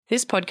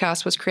This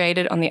podcast was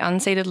created on the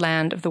unceded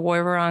land of the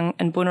Woiwurrung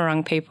and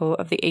Bunurong people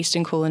of the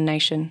Eastern Kulin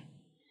Nation.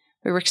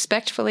 We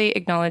respectfully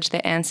acknowledge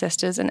their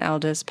ancestors and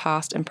elders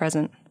past and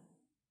present.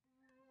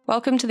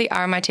 Welcome to the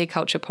RMIT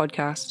Culture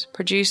Podcast,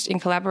 produced in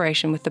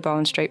collaboration with the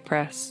Bowen Street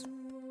Press.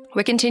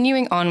 We're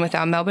continuing on with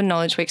our Melbourne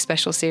Knowledge Week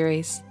special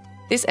series.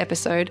 This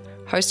episode,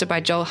 hosted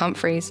by Joel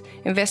Humphreys,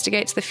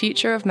 investigates the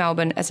future of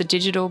Melbourne as a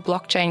digital,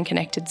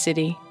 blockchain-connected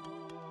city.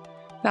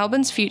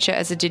 Melbourne's future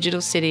as a digital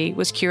city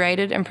was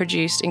curated and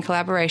produced in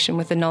collaboration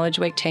with the Knowledge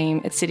Week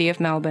team at City of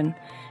Melbourne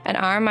and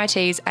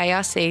RMIT's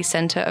ARC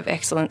Centre of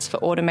Excellence for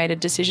Automated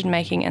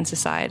Decision-Making and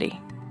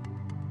Society.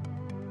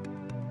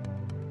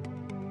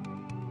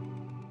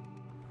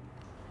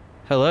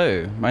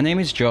 Hello, my name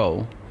is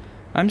Joel.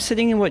 I'm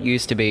sitting in what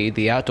used to be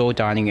the outdoor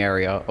dining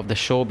area of the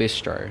Shore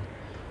Bistro.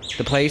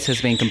 The place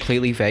has been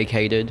completely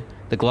vacated,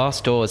 the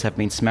glass doors have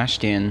been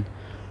smashed in,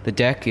 the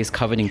deck is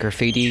covered in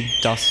graffiti,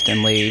 dust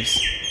and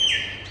leaves.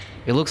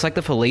 It looks like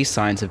the police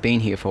signs have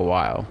been here for a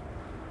while.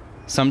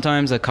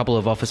 Sometimes a couple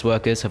of office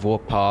workers have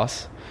walked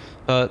past,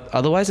 but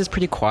otherwise it's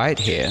pretty quiet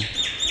here,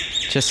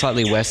 just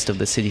slightly west of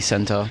the city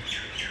centre.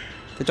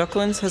 The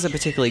Docklands has a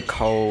particularly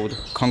cold,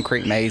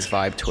 concrete maze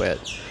vibe to it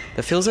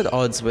that feels at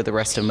odds with the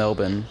rest of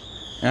Melbourne,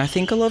 and I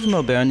think a lot of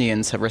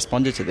Melburnians have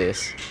responded to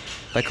this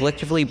by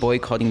collectively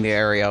boycotting the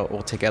area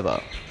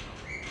altogether.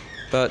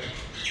 But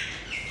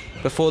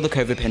before the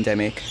COVID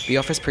pandemic, the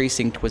office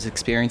precinct was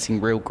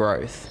experiencing real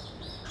growth.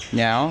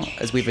 Now,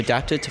 as we've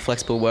adapted to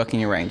flexible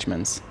working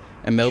arrangements,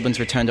 and Melbourne's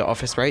return to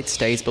office rate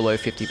stays below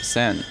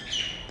 50%,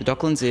 the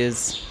Docklands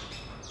is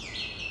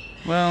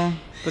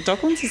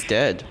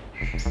dead.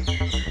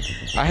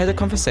 I had a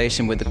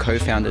conversation with the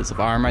co-founders of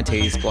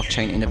RMIT's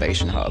Blockchain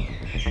Innovation Hub,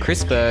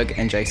 Chris Berg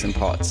and Jason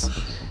Potts,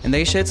 and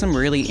they shared some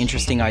really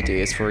interesting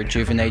ideas for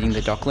rejuvenating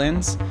the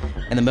Docklands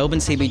and the Melbourne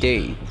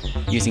CBD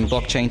using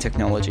blockchain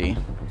technology.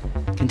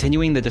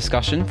 Continuing the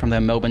discussion from their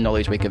Melbourne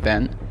Knowledge Week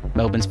event,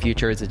 Melbourne's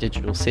Future as a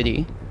Digital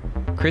City,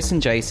 Chris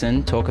and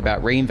Jason talk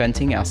about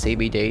reinventing our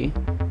CBD,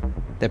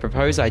 their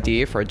proposed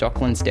idea for a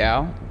Docklands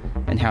DAO,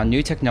 and how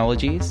new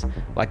technologies,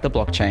 like the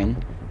blockchain,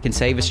 can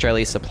save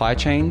Australia's supply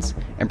chains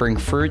and bring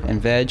fruit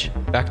and veg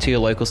back to your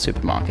local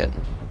supermarket.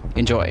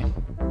 Enjoy.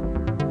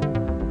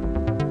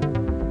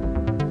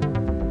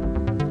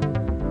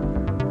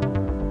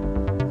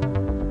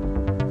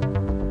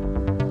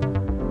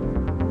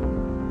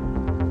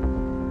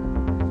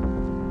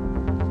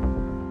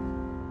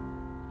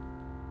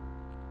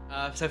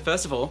 So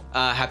first of all,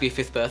 happy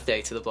 5th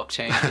birthday to the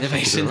Blockchain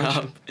Innovation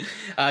Hub.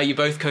 You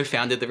both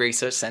co-founded the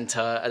Research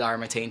Centre at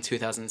RMIT in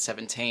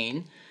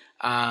 2017.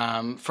 For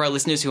our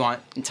listeners who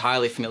aren't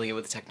entirely familiar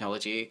with the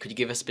technology, could you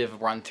give us a bit of a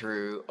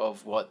run-through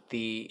of what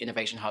the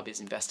Innovation Hub is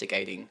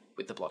investigating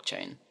with the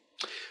blockchain?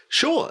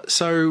 Sure.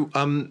 So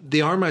the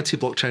RMIT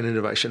Blockchain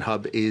Innovation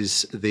Hub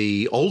is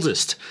the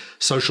oldest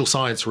social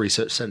science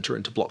research centre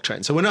into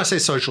blockchain. So when I say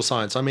social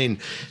science, I mean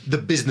the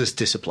business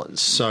disciplines.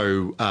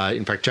 So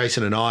in fact,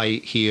 Jason and I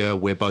here,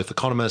 we're both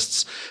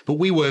economists, but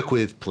we work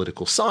with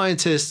political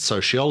scientists,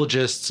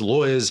 sociologists,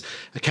 lawyers,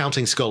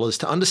 accounting scholars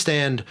to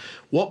understand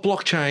what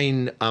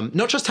blockchain,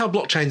 not just how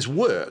blockchains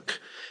work,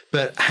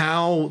 but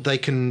how they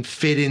can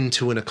fit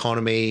into an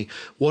economy.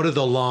 What are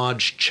the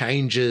large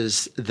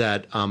changes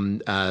that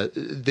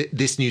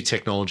this new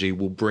technology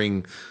will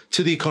bring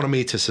to the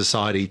economy, to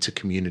society, to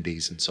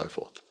communities, and so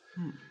forth?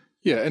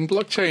 Yeah, and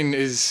blockchain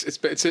is it's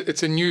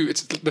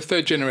the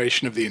third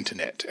generation of the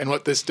internet. And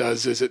what this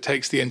does is it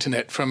takes the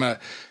internet from a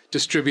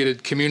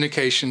distributed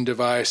communication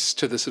device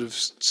to the sort of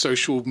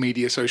social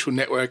media, social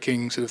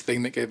networking sort of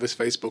thing that gave us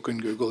Facebook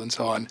and Google and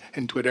so on,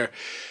 and Twitter,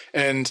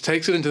 and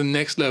takes it into the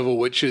next level,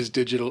 which is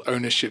digital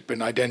ownership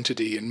and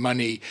identity and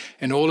money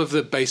and all of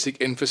the basic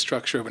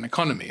infrastructure of an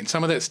economy. And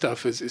some of that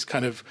stuff is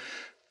kind of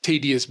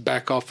tedious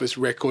back office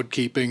record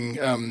keeping,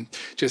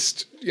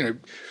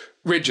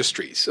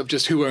 registries of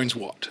just who owns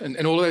what and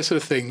all of those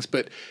sort of things.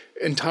 But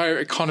entire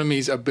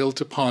economies are built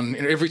upon,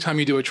 every time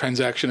you do a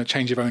transaction, a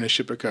change of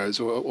ownership occurs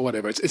or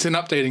whatever. It's an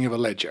updating of a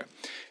ledger.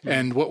 Mm-hmm.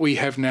 And what we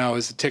have now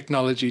is the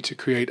technology to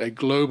create a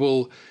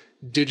global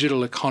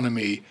digital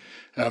economy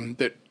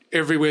that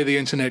everywhere the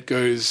internet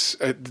goes,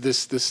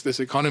 this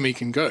economy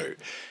can go.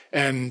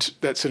 And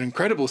that's an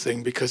incredible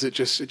thing because it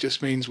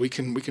just means we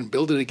can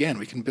build it again.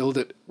 We can build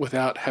it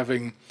without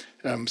having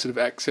sort of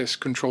access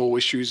control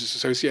issues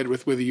associated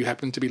with whether you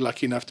happen to be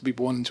lucky enough to be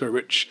born into a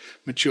rich,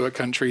 mature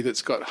country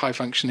that's got high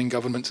functioning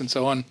governments and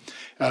so on.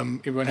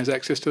 Everyone has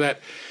access to that.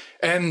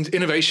 And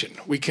innovation.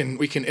 We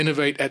can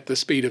innovate at the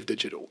speed of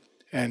digital.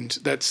 And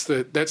that's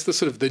the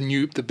sort of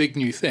the big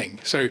new thing.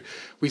 So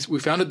we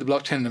founded the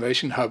Blockchain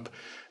Innovation Hub,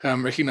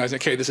 recognizing,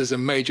 okay, this is a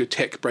major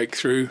tech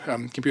breakthrough.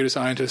 Computer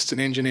scientists and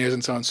engineers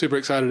and so on, super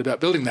excited about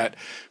building that.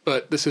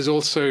 But this is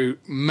also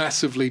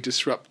massively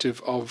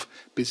disruptive of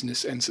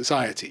business and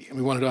society. And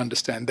we wanted to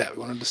understand that. We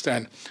want to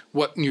understand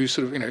what new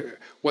sort of,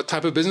 what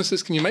type of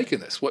businesses can you make in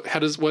this? How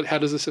does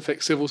this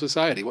affect civil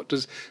society? What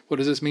does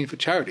this mean for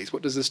charities?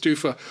 What does this do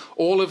for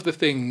all of the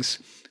things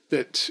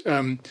that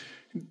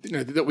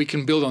that we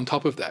can build on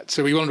top of that?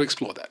 So we wanted to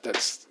explore that.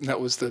 That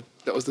was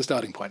the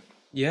starting point.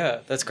 Yeah,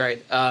 that's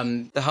great.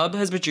 The Hub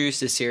has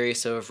produced a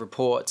series of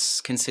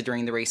reports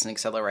considering the recent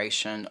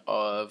acceleration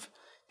of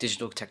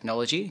digital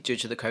technology due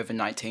to the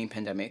COVID-19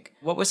 pandemic.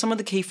 What were some of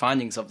the key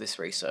findings of this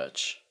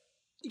research?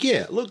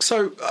 Yeah, look,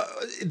 so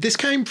this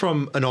came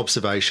from an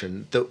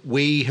observation that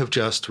we have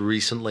just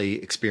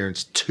recently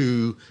experienced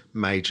two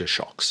major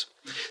shocks.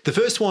 The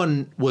first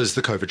one was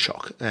the COVID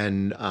shock,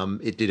 and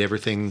it did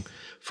everything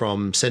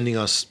from sending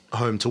us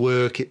home to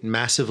work. It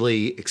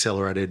massively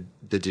accelerated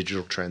the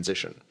digital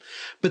transition.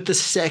 But the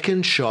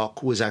second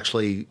shock was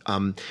actually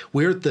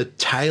we're at the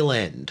tail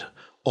end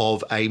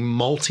of a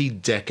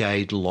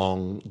multi-decade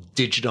long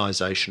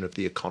digitization of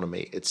the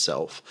economy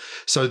itself.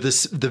 So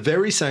the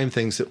very same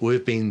things that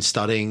we've been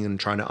studying and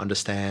trying to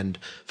understand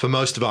for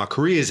most of our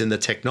careers in the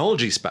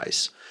technology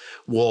space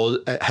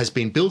has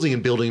been building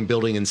and building and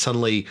building and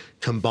suddenly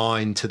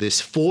combined to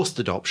this forced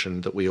adoption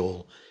that we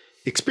all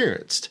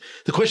experienced.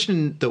 The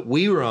question that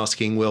we were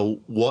asking, well,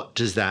 what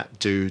does that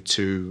do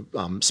to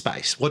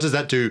space? What does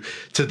that do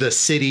to the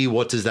city?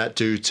 What does that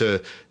do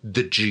to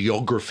the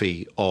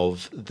geography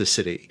of the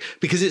city?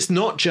 Because it's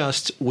not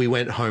just we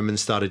went home and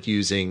started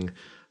using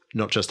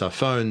not just our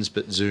phones,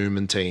 but Zoom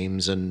and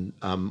Teams and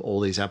all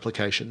these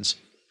applications.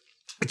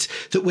 It's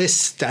that we're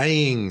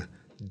staying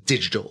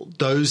digital.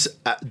 Those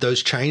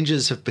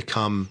changes have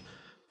become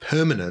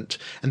permanent,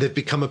 and they've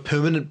become a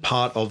permanent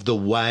part of the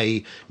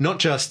way not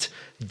just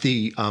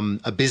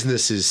a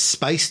business is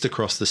spaced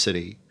across the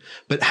city,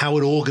 but how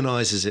it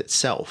organizes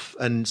itself.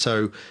 And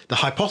so the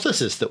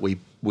hypothesis that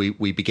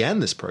we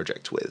began this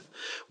project with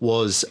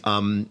was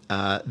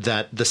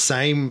that the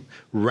same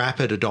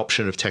rapid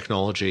adoption of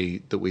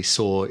technology that we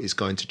saw is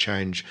going to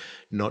change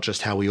not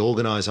just how we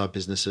organize our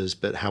businesses,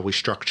 but how we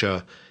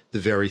structure the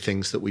very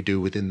things that we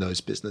do within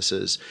those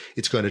businesses.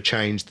 It's going to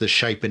change the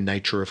shape and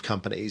nature of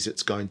companies.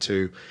 It's going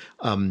to,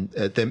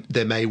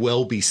 there may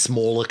well be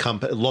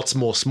lots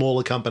more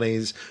smaller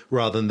companies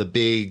rather than the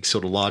big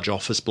sort of large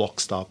office block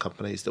style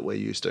companies that we're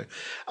used to.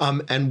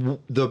 And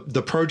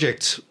the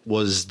project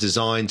was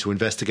designed to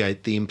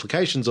investigate the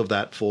implications of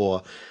that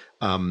for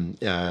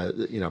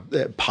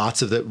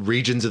parts of the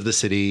regions of the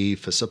city,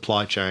 for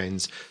supply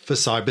chains, for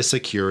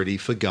cybersecurity,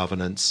 for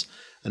governance,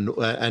 and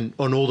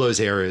on all those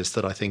areas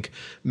that I think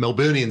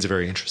Melburnians are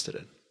very interested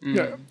in.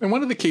 Yeah, and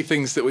one of the key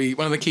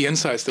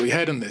insights that we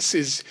had in this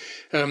is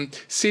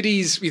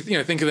cities.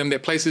 Think of them; they're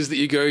places that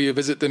you go, you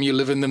visit them, you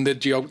live in them.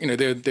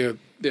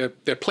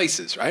 They're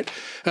places, right?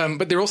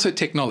 But they're also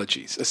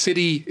technologies. A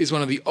city is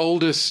one of the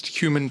oldest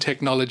human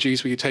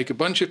technologies, where you take a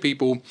bunch of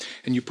people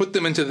and you put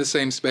them into the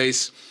same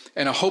space,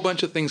 and a whole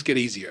bunch of things get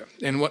easier.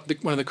 And one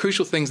of the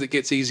crucial things that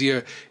gets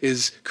easier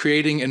is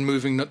creating and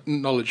moving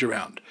knowledge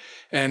around.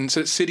 And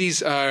so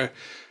cities are,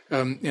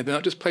 they're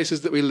not just places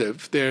that we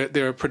live.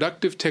 They're a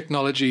productive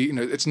technology.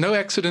 It's no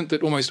accident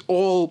that almost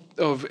all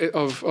of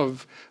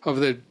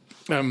the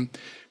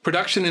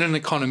production in an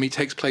economy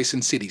takes place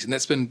in cities, and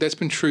that's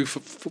been true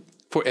for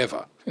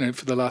forever.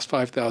 For the last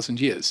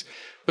 5,000 years.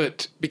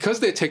 But because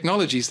they're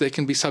technologies, they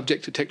can be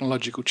subject to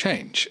technological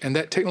change, and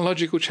that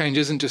technological change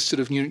isn't just sort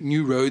of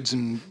new roads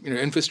and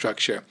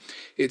infrastructure.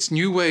 It's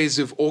new ways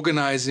of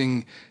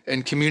organizing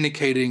and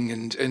communicating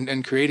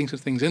and creating some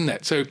things in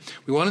that. So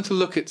we wanted to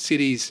look at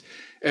cities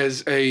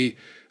as a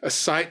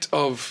site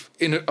of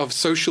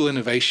social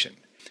innovation,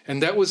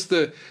 and that was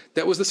the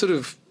sort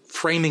of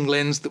framing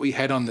lens that we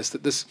had on this.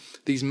 That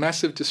these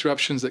massive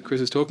disruptions that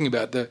Chris is talking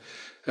about,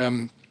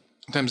 in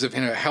terms of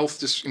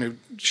health,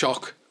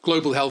 shock,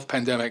 global health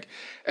pandemic,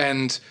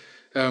 and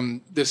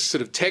this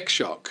sort of tech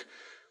shock,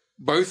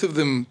 both of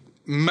them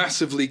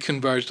massively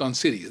converged on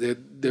cities.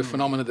 They're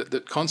phenomena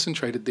that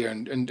concentrated there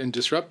and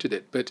disrupted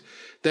it. But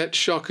that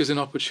shock is an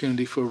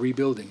opportunity for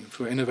rebuilding,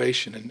 for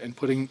innovation, and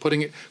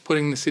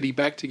putting the city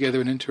back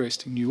together in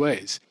interesting new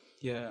ways.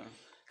 Yeah.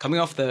 Coming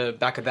off the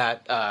back of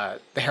that,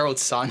 the Herald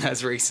Sun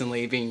has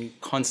recently been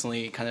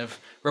constantly kind of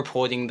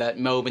reporting that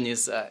Melbourne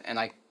is, and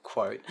I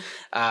quote,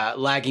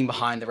 lagging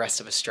behind the rest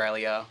of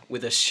Australia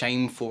with a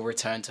shameful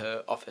return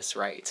to office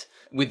rate,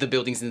 with the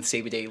buildings in the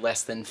CBD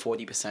less than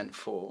 40%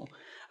 full.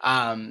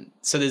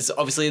 So there's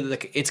obviously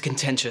it's a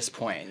contentious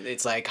point.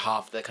 It's like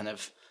half the kind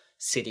of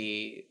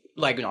city,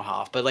 like not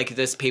half, but like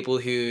there's people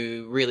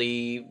who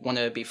really want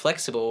to be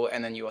flexible,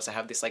 and then you also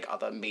have this like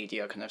other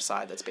media kind of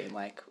side that's been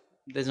like,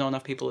 there's not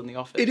enough people in the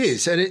office. It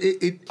is, and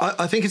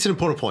I think it's an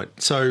important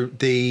point. So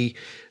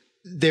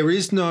there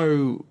is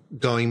no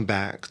going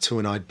back to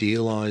an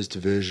idealized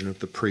version of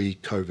the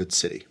pre-COVID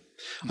city.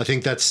 I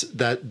think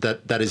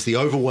that is the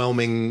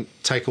overwhelming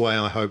takeaway,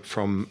 I hope,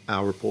 from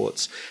our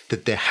reports,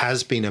 that there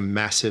has been a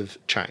massive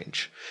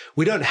change.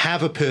 We don't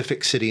have a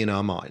perfect city in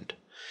our mind.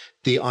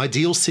 The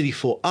ideal city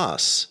for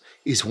us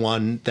is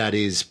one that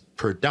is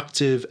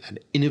productive and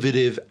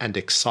innovative and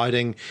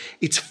exciting.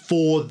 It's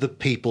for the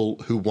people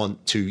who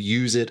want to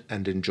use it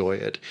and enjoy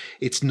it.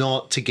 It's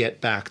not to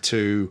get back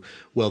to,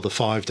 well, the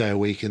 5 day a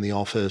week in the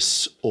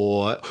office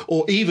or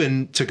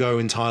even to go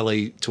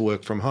entirely to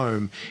work from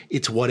home.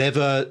 It's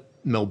whatever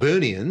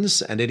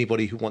Melburnians and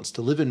anybody who wants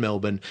to live in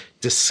Melbourne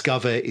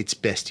discover its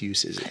best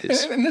uses.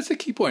 And that's a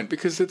key point,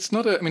 because it's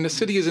not a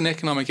city is an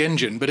economic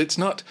engine, but it's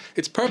not,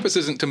 its purpose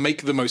isn't to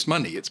make the most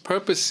money. Its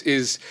purpose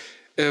is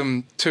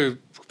to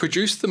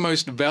produce the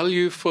most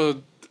value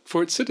for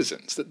its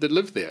citizens that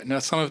live there. Now,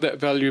 some of that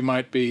value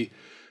might be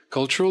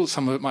cultural,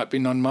 some of it might be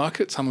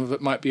non-market, some of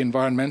it might be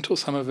environmental,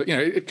 some of it,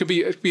 it could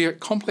be a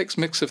complex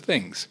mix of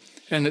things.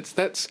 And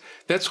that's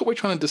what we're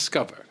trying to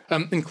discover.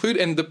 And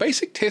the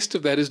basic test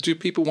of that is, do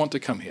people want to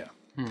come here?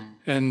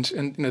 And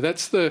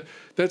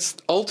that's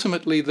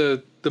ultimately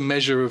the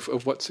measure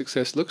of what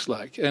success looks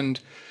like. And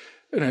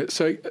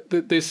so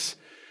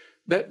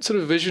that sort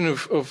of vision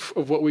of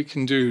what we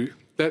can do,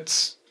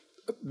 that's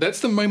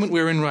the moment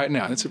we're in right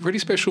now. And it's a pretty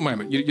special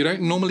moment. You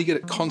don't normally get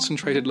it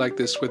concentrated like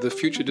this, where the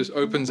future just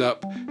opens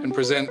up and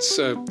presents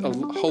a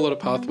whole lot of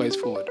pathways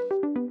forward.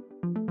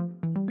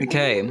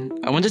 Okay,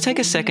 I want to take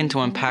a second to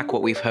unpack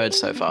what we've heard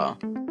so far.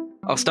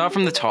 I'll start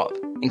from the top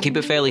and keep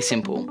it fairly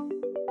simple.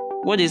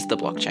 What is the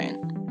blockchain?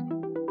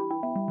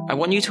 I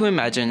want you to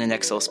imagine an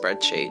Excel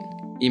spreadsheet.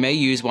 You may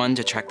use one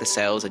to track the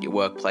sales at your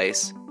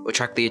workplace or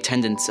track the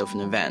attendance of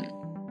an event.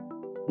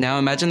 Now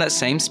imagine that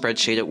same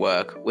spreadsheet at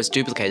work was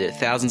duplicated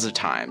thousands of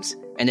times,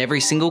 and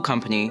every single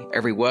company,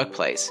 every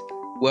workplace,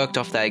 worked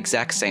off that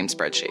exact same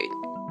spreadsheet.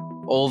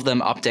 All of them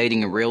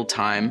updating in real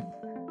time,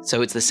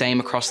 so it's the same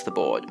across the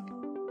board.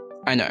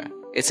 I know,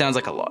 it sounds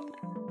like a lot,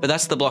 but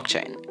that's the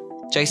blockchain.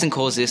 Jason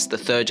calls this the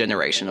third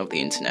generation of the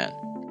internet.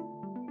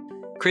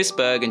 Chris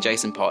Berg and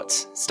Jason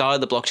Potts started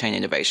the Blockchain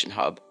Innovation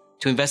Hub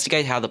to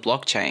investigate how the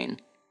blockchain,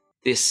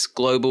 this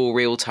global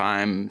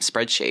real-time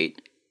spreadsheet,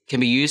 can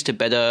be used to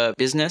better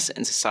business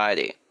and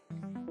society.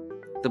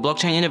 The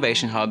Blockchain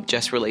Innovation Hub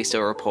just released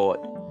a report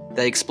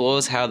that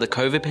explores how the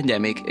COVID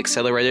pandemic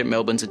accelerated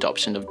Melbourne's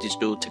adoption of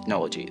digital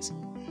technologies,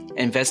 and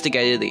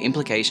investigated the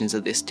implications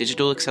of this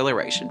digital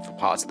acceleration for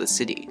parts of the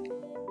city.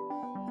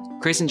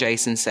 Chris and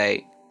Jason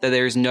say that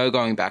there is no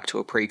going back to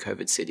a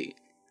pre-COVID city,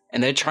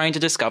 and they're trying to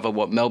discover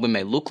what Melbourne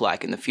may look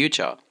like in the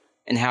future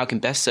and how it can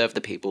best serve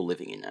the people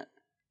living in it.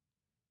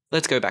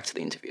 Let's go back to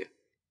the interview.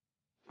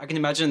 I can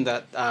imagine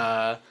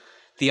that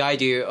the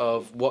idea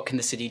of what can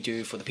the city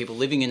do for the people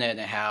living in it and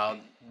how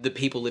the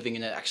people living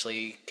in it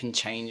actually can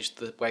change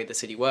the way the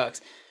city works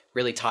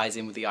really ties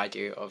in with the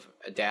idea of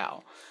a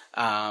DAO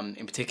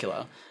in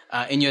particular.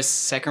 In your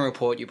second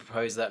report, you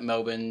propose that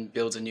Melbourne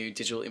builds a new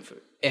digital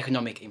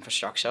economic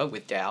infrastructure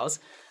with DAOs.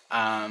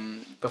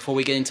 Before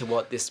we get into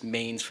what this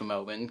means for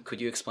Melbourne,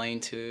 could you explain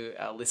to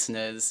our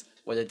listeners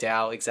what a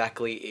DAO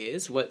exactly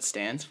is, what it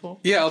stands for?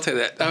 Yeah, I'll take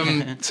that.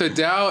 So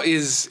DAO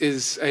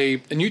is a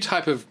new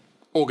type of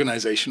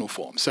organizational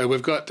form. So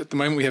we've got, at the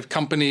moment, we have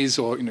companies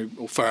or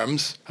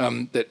firms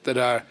that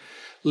are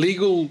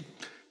legal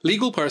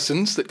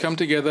persons that come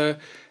together,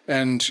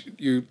 and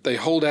they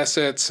hold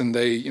assets, and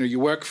you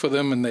work for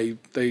them, and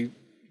they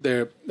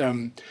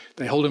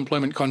hold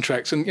employment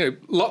contracts, and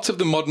lots of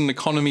the modern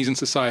economies and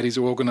societies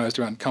are organized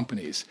around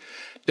companies.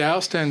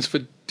 DAO stands for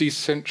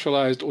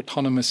Decentralized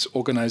Autonomous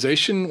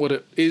Organization. What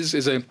it is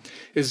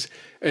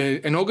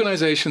an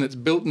organization that's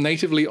built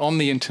natively on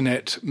the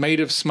internet, made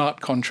of smart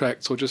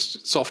contracts or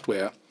just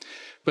software.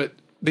 But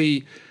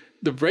the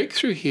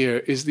breakthrough here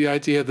is the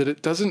idea that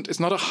it's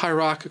not a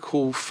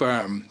hierarchical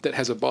firm that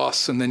has a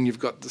boss, and then you've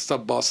got the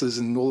sub-bosses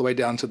and all the way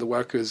down to the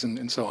workers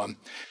and so on.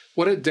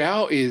 What a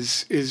DAO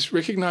is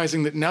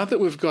recognizing that now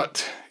that we've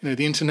got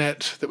the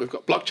internet, that we've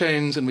got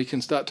blockchains, and we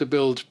can start to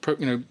build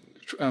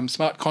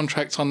smart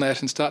contracts on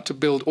that and start to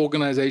build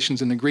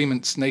organizations and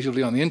agreements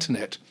natively on the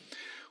internet,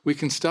 we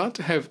can start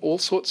to have all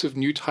sorts of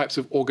new types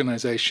of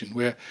organization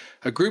where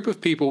a group of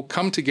people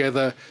come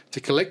together to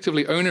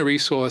collectively own a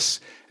resource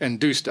and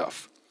do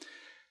stuff.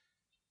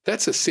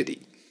 That's a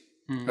city,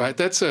 right?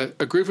 That's a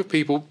group of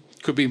people,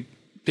 could be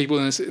people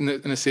in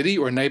a city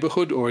or a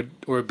neighborhood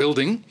or a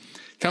building,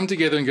 come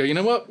together and go, you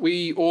know what,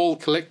 we all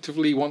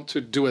collectively want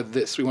to do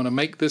this. We want to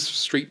make this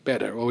street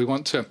better, or we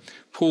want to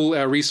pool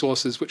our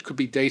resources, which could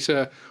be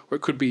data, or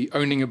it could be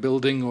owning a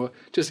building, or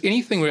just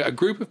anything where a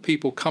group of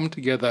people come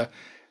together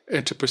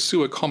to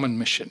pursue a common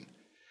mission.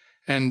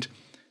 And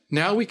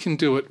now we can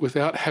do it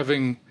without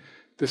having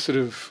this sort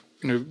of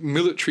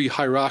military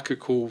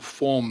hierarchical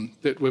form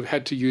that we've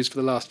had to use for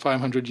the last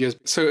 500 years.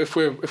 So if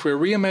we're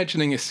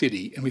reimagining a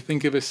city, and we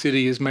think of a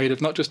city as made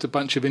of not just a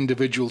bunch of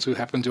individuals who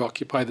happen to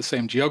occupy the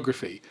same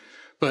geography,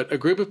 but a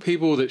group of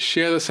people that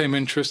share the same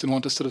interest and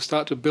want to sort of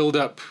start to build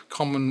up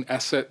common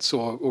assets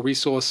or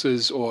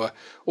resources or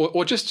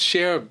just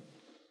share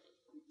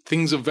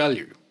things of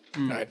value,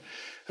 right?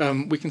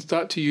 We can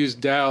start to use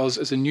DAOs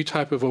as a new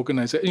type of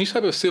organization, a new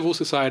type of civil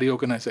society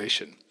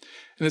organization.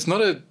 And it's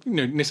not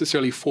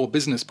necessarily for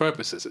business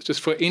purposes. It's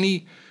just for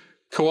any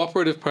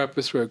cooperative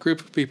purpose where a group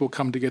of people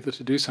come together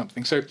to do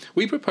something. So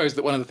we propose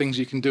that one of the things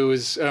you can do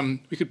is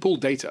we could pool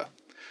data.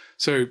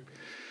 So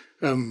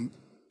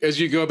as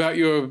you go about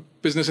your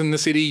business in the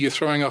city, you're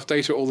throwing off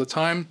data all the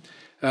time.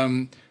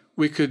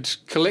 We could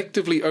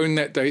collectively own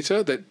that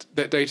data.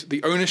 That data,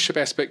 the ownership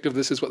aspect of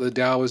this is what the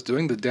DAO is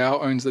doing. The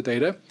DAO owns the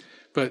data.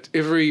 But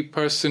every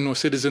person or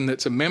citizen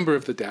that's a member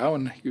of the DAO,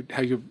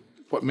 and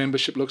what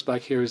membership looks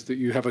like here is that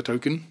you have a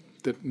token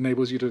that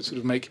enables you to sort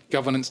of make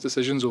governance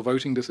decisions or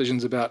voting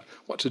decisions about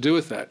what to do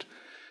with that.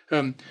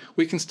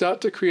 We can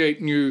start to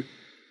create new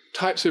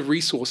types of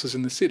resources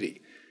in the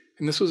city.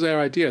 And this was our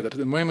idea, that at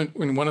the moment,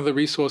 when one of the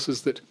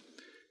resources that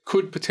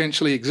could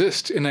potentially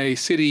exist in a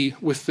city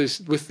with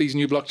these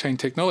new blockchain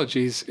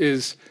technologies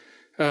is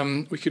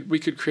we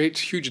could create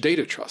huge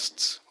data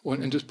trusts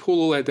and just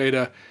pool all that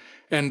data,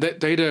 and that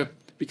data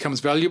becomes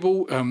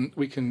valuable.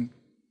 We can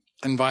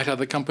invite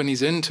other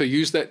companies in to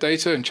use that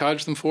data and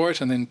charge them for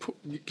it, and then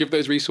give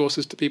those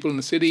resources to people in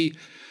the city.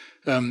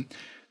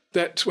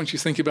 That, once you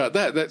think about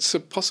that, that's a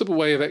possible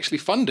way of actually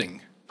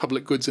funding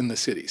public goods in the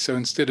city. So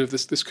instead of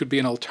this could be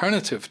an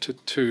alternative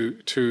to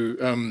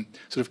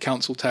sort of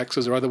council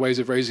taxes or other ways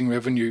of raising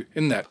revenue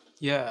in that.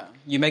 Yeah,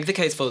 you make the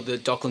case for the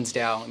Docklands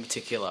DAO in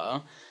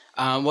particular.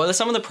 What are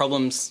some of the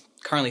problems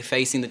currently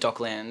facing the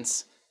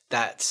Docklands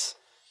that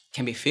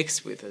can be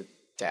fixed with a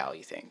DAO,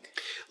 you think?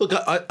 Look,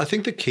 I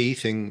think the key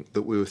thing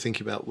that we were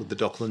thinking about with the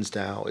Docklands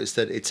DAO is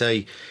that it's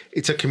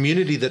a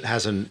community that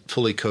hasn't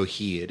fully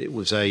cohered. It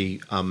was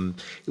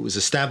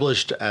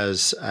established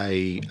as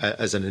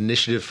an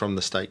initiative from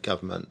the state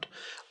government,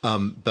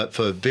 but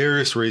for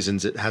various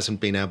reasons, it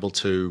hasn't been able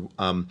to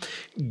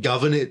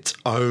govern its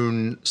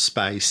own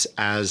space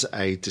as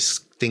a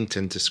distinct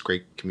and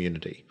discrete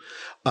community.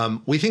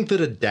 We think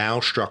that a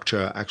DAO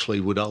structure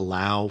actually would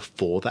allow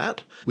for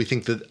that. We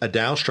think that a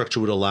DAO structure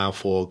would allow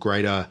for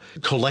greater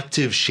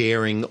collective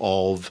sharing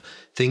of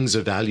things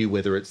of value,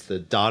 whether it's the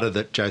data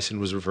that Jason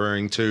was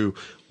referring to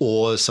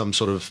or some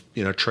sort of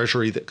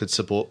treasury that could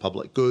support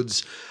public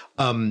goods.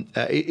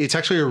 It's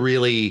actually a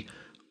really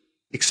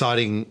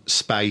exciting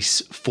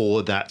space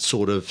for that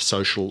sort of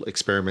social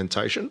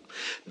experimentation.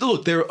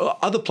 Look, there are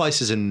other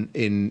places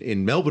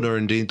in Melbourne or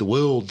indeed the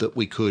world that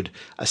we could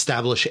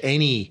establish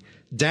any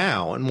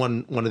DAO, and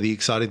one of the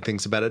exciting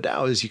things about a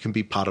DAO is you can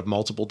be part of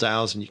multiple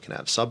DAOs and you can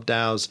have sub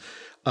DAOs.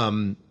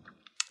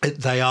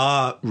 They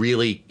are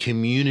really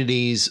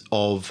communities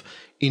of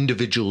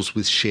individuals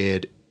with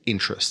shared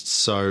interests.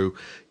 So,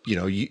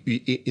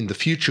 in the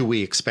future,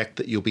 we expect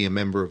that you'll be a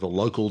member of a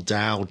local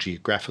DAO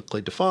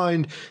geographically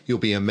defined. You'll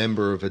be a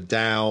member of a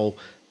DAO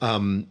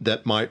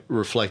that might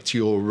reflect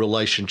your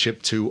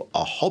relationship to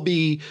a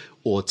hobby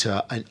or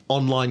to an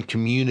online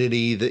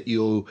community that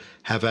you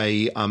have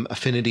a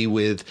affinity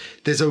with.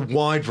 There's a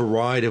wide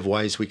variety of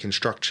ways we can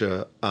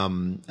structure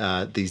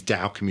these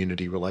DAO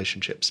community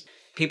relationships.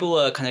 People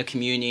are kind of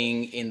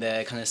communing in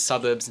their kind of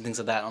suburbs and things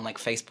like that on like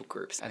Facebook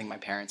groups. I think my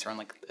parents are on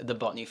like the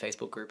Botany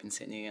Facebook group in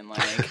Sydney, and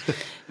like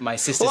my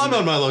sister. Well, I'm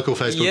on my local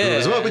Facebook group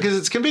as well because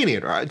it's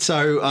convenient, right?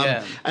 So,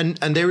 and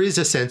there is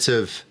a sense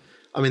of,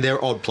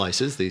 they're odd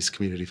places, these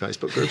community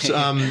Facebook groups.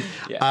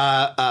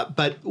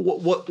 But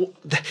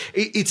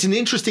it's an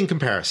interesting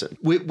comparison.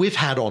 We've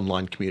had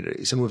online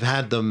communities, and we've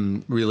had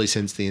them really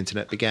since the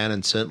internet began,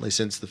 and certainly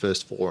since the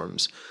first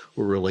forums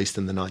were released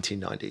in the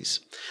 1990s.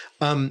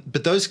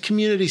 But those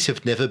communities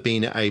have never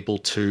been able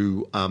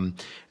to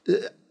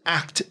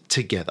act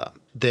together.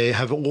 There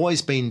have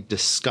always been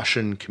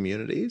discussion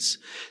communities.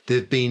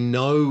 There've been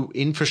no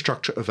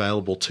infrastructure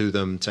available to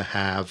them to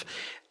have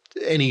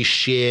any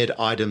shared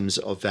items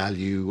of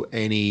value,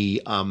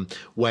 any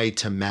way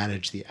to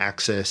manage the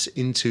access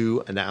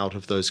into and out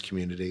of those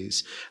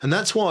communities. And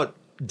that's what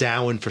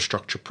DAO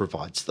infrastructure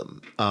provides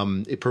them.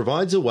 It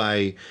provides a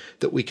way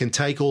that we can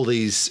take all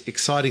these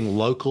exciting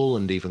local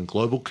and even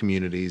global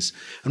communities,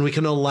 and we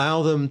can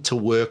allow them to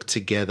work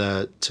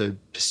together to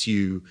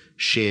pursue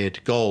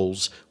shared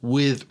goals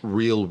with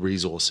real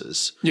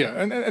resources. Yeah,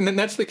 and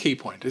that's the key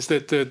point, is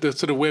that the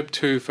sort of Web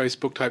 2,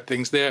 Facebook type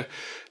things, they're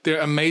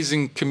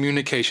amazing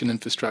communication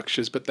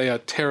infrastructures, but they are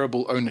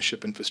terrible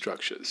ownership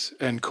infrastructures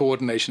and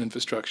coordination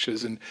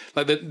infrastructures, and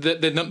like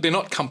they're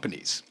not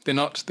companies. They're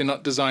not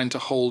designed to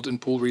hold and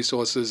pool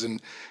resources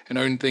and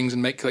own things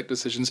and collect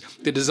decisions.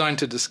 They're designed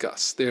to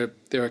discuss. They're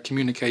a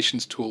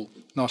communications tool,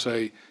 not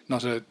a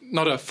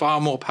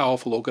far more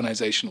powerful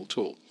organizational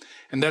tool.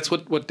 And that's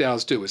what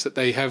DAOs do, is that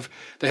they have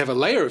a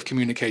layer of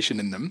communication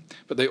in them,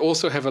 but they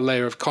also have a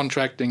layer of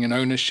contracting and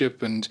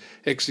ownership and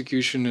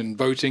execution and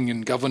voting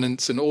and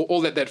governance and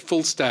all that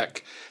full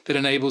stack that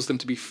enables them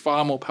to be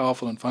far more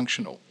powerful and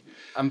functional.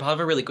 I'm part of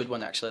a really good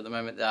one actually at the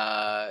moment.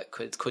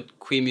 It's called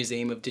Queer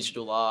Museum of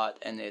Digital Art,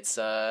 and it's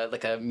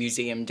like a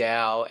museum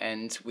DAO,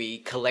 and we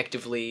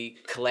collectively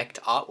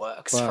collect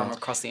artworks from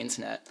across the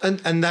internet.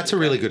 And that's a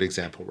really good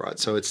example, right?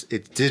 So it's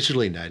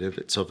digitally native.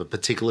 It's of a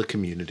particular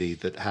community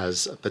that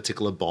has a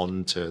particular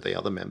bond to the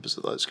other members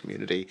of those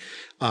community.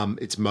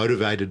 It's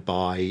motivated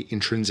by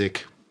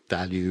intrinsic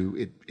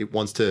value. It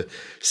wants to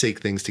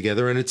seek things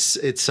together, and it's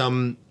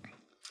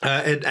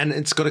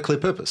got a clear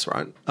purpose,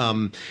 right?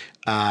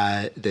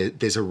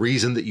 There's a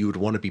reason that you would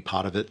want to be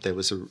part of it.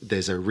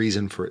 There's a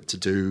reason for it to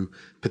do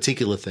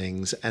particular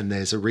things, and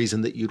there's a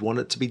reason that you'd want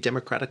it to be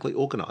democratically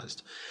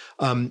organized.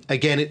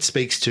 Again, it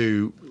speaks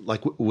to,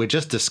 like, we're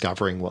just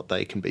discovering what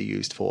they can be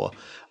used for,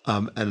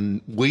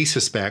 and we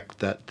suspect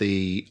that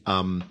the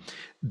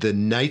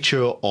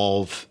nature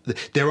of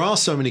there are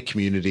so many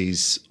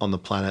communities on the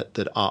planet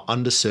that are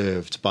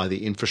underserved by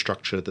the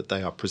infrastructure that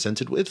they are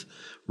presented with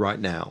right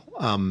now.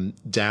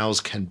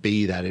 DAOs can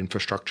be that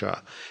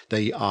infrastructure.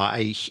 They are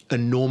an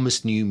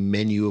enormous new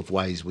menu of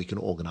ways we can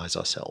organize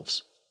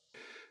ourselves.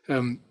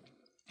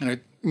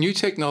 New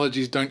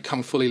technologies don't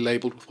come fully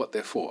labeled with what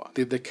they're for.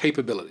 They're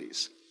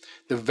capabilities.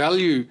 The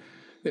value,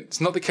 it's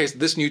not the case that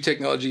this new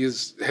technology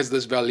has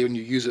this value and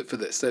you use it for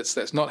this.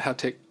 That's not how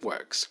tech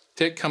works.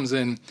 Tech comes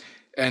in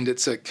and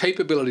it's a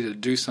capability to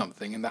do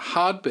something. And the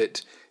hard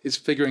bit is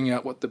figuring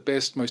out what the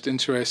best, most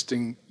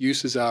interesting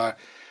uses are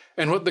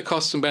and what the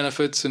costs and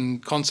benefits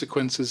and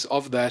consequences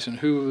of that and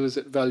who is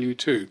it value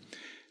to.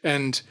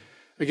 And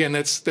again,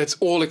 that's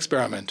all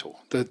experimental.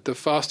 The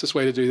fastest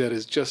way to do that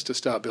is just to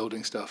start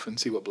building stuff and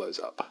see what blows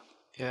up.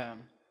 Yeah.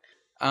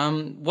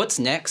 What's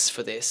next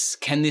for this?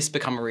 Can this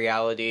become a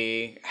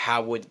reality?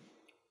 How would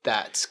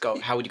that go?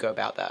 How would you go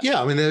about that?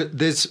 Yeah, I mean,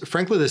 there's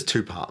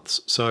two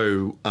paths.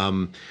 So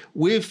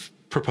we've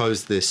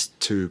proposed this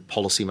to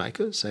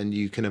policymakers, and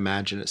you can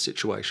imagine a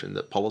situation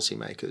that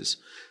policymakers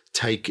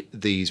take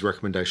these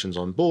recommendations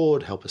on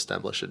board, help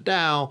establish a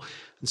DAO,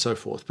 and so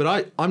forth.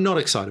 But I'm not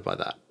excited by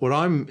that. What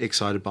I'm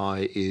excited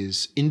by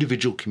is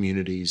individual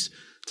communities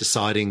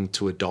deciding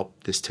to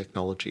adopt this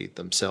technology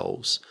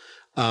themselves.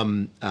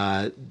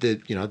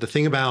 The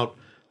thing about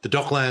the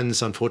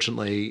Docklands,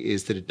 unfortunately,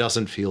 is that it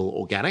doesn't feel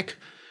organic.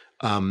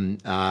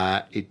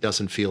 It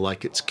doesn't feel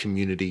like it's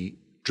community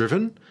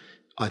driven.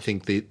 I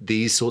think that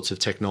these sorts of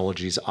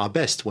technologies are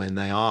best when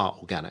they are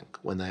organic,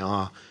 when they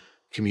are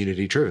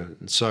community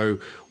driven. So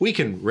we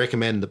can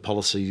recommend that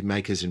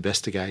policymakers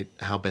investigate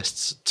how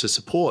best to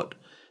support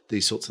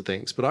these sorts of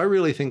things. But I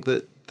really think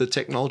that the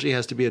technology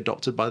has to be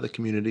adopted by the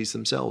communities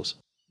themselves.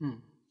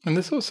 And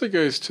this also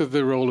goes to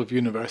the role of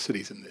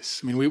universities in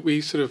this. I mean,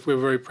 we're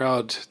very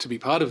proud to be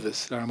part of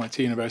this, RMIT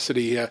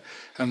University here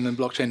and the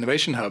Blockchain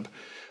Innovation Hub.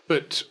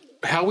 But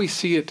how we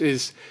see it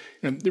is,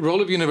 the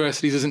role of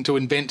universities isn't to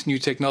invent new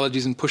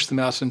technologies and push them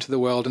out into the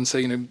world and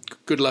say,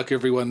 good luck,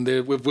 everyone.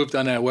 We've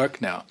done our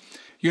work now.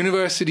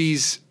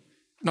 Universities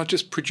not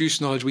just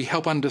produce knowledge, we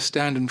help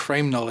understand and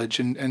frame knowledge.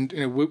 And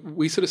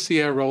we sort of see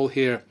our role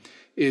here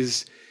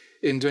is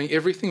in doing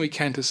everything we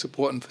can to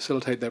support and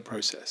facilitate that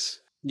process.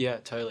 Yeah,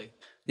 totally.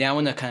 Now I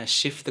want to kind of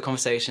shift the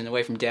conversation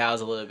away from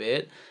DAOs a little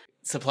bit.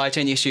 Supply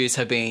chain issues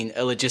have been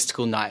a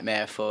logistical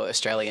nightmare for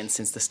Australians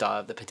since the start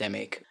of the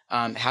pandemic.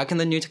 How can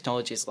the new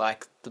technologies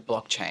like the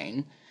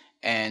blockchain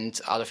and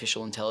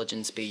artificial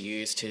intelligence be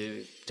used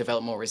to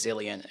develop more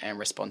resilient and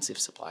responsive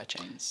supply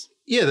chains?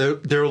 Yeah,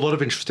 there are a lot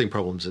of interesting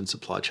problems in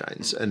supply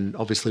chains. And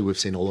obviously we've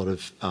seen a lot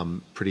of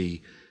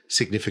pretty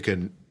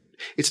significant,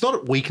 it's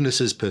not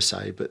weaknesses per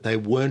se, but they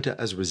weren't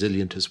as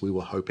resilient as we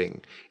were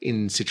hoping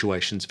in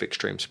situations of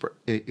extreme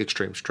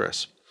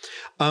stress.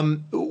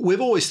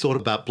 We've always thought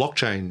about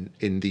blockchain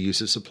in the use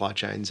of supply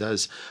chains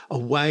as a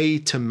way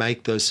to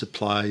make those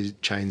supply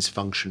chains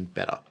function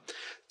better,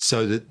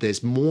 so that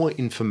there's more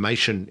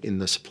information in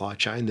the supply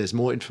chain. There's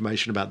more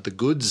information about the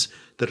goods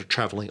that are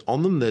traveling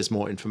on them. There's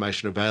more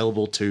information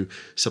available to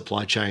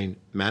supply chain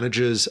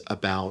managers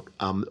about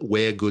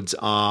where goods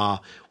are,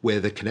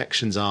 where the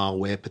connections are,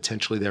 where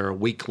potentially there are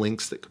weak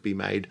links that could be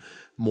made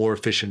more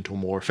efficient or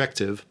more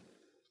effective.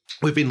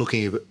 We've been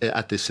looking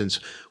at this since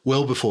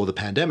well before the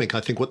pandemic.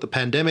 I think what the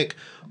pandemic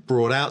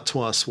brought out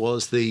to us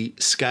was the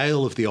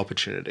scale of the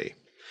opportunity.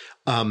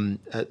 And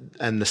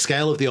the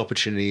scale of the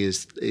opportunity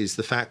is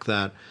the fact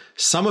that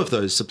some of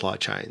those supply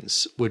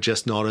chains were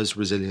just not as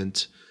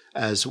resilient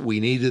as we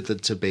needed them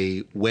to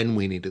be when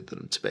we needed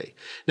them to be.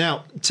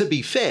 Now, to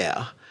be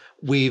fair,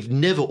 we've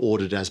never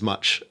ordered as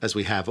much as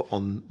we have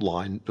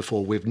online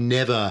before. We've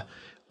never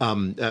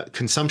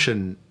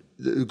consumption,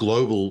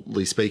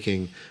 globally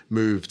speaking,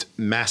 moved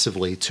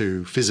massively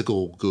to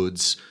physical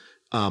goods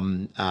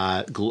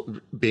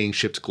being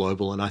shipped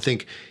global. And I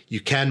think you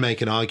can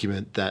make an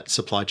argument that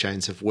supply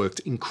chains have worked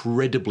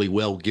incredibly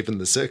well given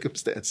the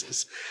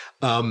circumstances.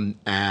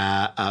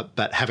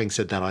 But having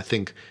said that, I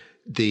think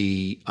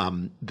the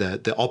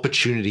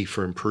opportunity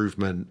for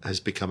improvement has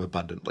become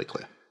abundantly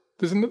clear.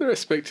 There's another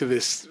aspect to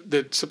this,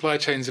 that supply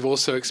chains have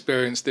also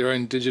experienced their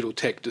own digital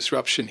tech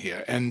disruption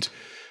here. And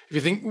if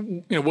you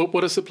think,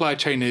 what a supply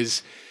chain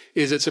is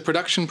it's a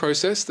production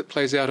process that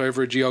plays out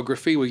over a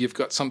geography where you've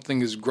got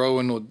something is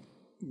grown or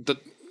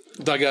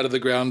dug out of the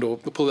ground or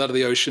pulled out of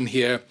the ocean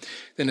here,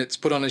 then it's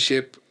put on a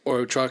ship or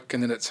a truck,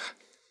 and then it's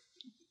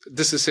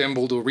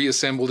disassembled or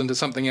reassembled into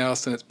something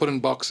else, and it's put in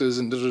boxes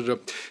and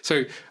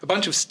So a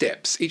bunch of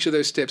steps. Each of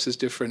those steps is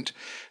different.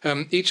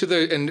 Each of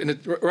those, and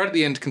right at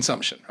the end,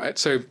 consumption, right?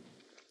 So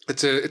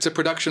it's a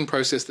production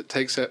process that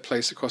takes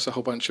place across a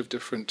whole bunch of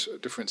different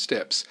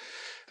steps.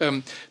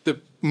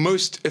 The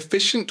most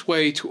efficient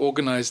way to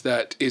organize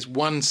that is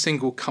one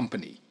single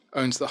company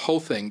owns the whole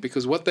thing,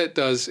 because what that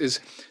does is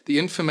the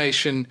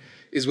information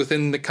is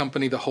within the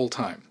company the whole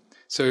time.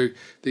 So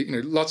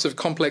lots of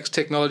complex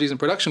technologies and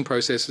production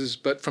processes,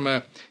 but from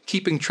a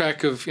keeping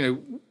track of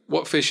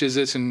what fish is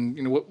it,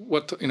 and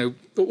what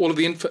all of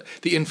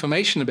the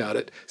information about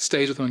it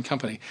stays with one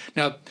company.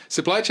 Now,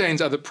 supply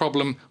chains are the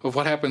problem of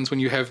what happens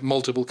when you have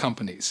multiple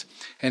companies,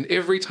 and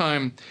every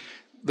time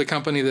the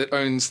company that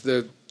owns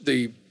where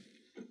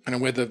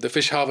the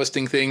fish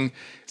harvesting thing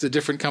is a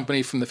different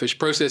company from the fish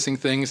processing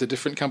thing, is a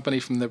different company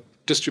from the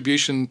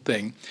distribution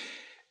thing,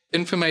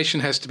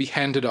 information has to be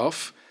handed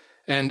off.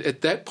 And at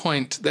that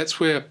point, that's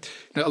where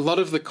a lot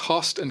of the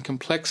cost and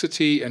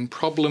complexity and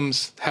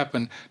problems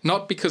happen,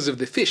 not because of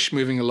the fish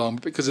moving along,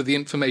 but because of the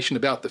information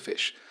about the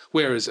fish.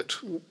 Where is it?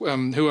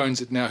 Who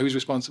owns it now? Who's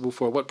responsible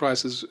for it? What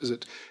price is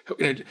it?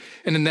 And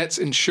then that's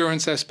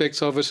insurance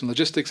aspects of it, and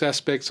logistics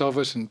aspects of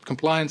it, and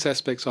compliance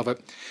aspects of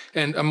it.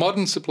 And a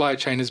modern supply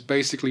chain is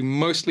basically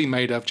mostly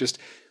made of just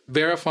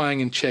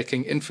verifying and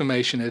checking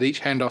information at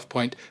each handoff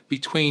point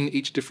between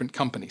each different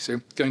company.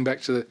 So going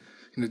back to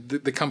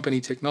the company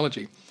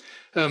technology.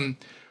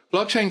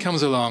 Blockchain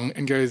comes along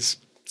and goes,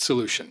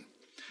 solution.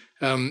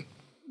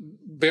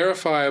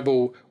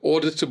 Verifiable,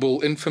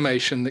 auditable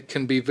information that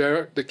can be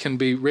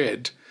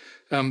read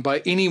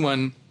by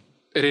anyone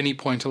at any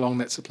point along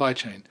that supply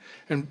chain.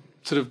 And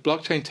sort of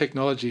blockchain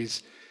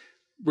technologies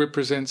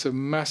represents a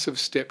massive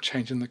step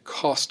change in the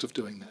cost of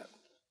doing that.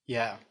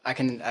 Yeah,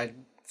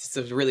 it's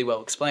really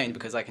well explained,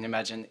 because I can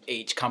imagine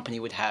each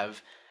company would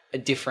have a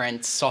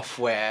different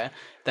software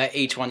that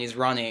each one is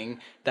running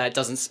that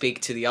doesn't speak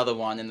to the other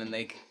one, and then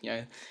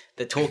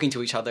they're talking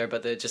to each other,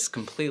 but they're just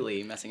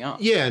completely messing up.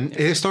 Yeah, and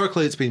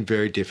historically it's been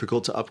very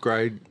difficult to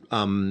upgrade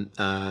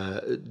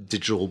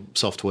digital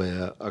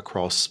software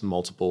across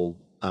multiple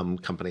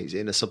companies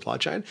in a supply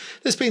chain.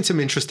 There's been some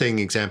interesting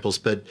examples,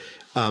 but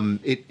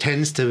it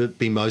tends to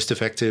be most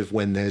effective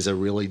when there's a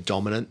really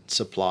dominant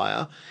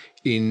supplier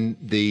in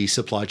the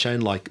supply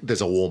chain. Like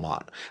there's a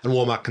Walmart, and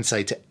Walmart can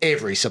say to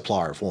every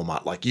supplier of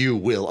Walmart, like, you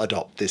will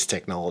adopt this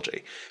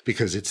technology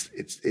because it's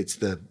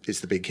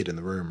the big kid in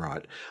the room,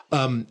 right?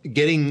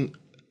 Getting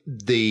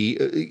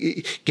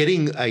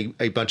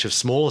a bunch of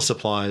smaller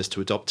suppliers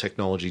to adopt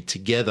technology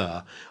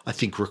together, I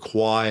think,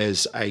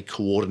 requires a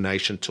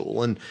coordination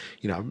tool. And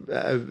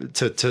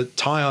to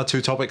tie our two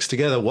topics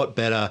together, what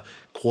better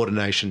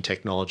coordination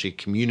technology,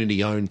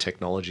 community-owned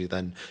technology,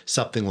 than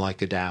something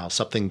like a DAO,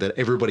 something that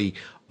everybody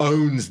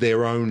owns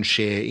their own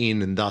share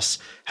in, and thus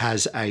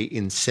has a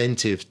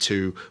incentive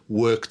to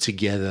work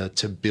together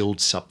to build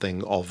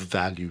something of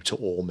value to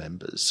all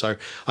members. So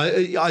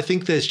I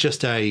think there's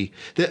just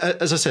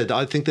as I said,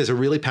 I think there's a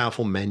really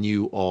powerful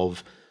menu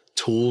of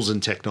tools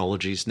and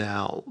technologies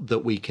now that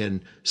we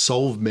can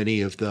solve many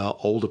of the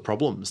older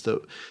problems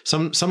that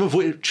some of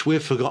which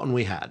we've forgotten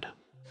we had.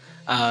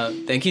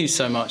 Thank you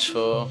so much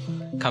for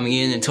coming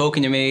in and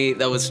talking to me.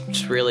 That was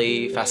just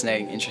really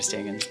fascinating,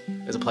 interesting, and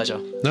it was a pleasure.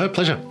 No,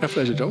 pleasure. My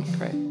pleasure, Joel.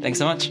 Great. Thanks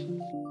so much.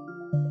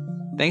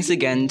 Thanks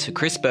again to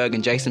Chris Berg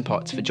and Jason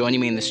Potts for joining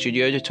me in the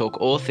studio to talk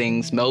all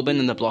things Melbourne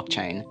and the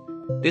blockchain.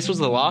 This was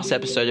the last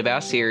episode of our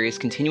series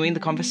continuing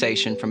the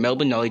conversation from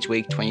Melbourne Knowledge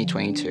Week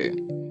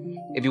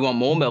 2022. If you want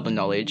more Melbourne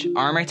knowledge,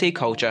 RMIT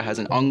Culture has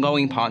an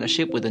ongoing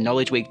partnership with the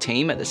Knowledge Week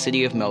team at the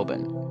City of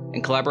Melbourne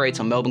and collaborates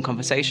on Melbourne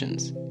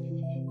Conversations,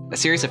 a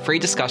series of free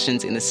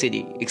discussions in the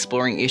city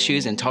exploring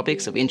issues and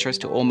topics of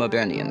interest to all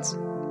Melburnians,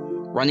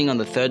 running on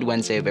the third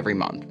Wednesday of every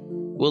month.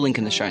 We'll link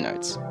in the show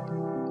notes.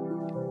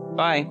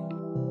 Bye.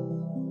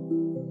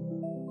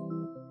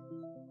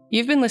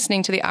 You've been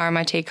listening to the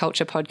RMIT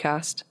Culture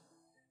Podcast.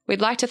 We'd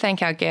like to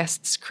thank our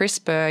guests Chris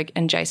Berg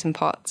and Jason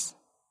Potts.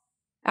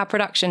 Our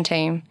production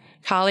team,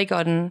 Carly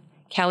Godden,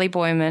 Callie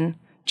Boyman,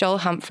 Joel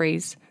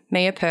Humphreys,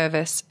 Mia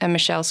Purvis and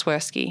Michelle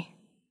Swirsky.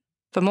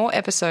 For more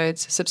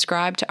episodes,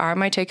 subscribe to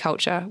RMIT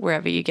Culture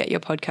wherever you get your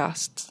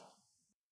podcasts.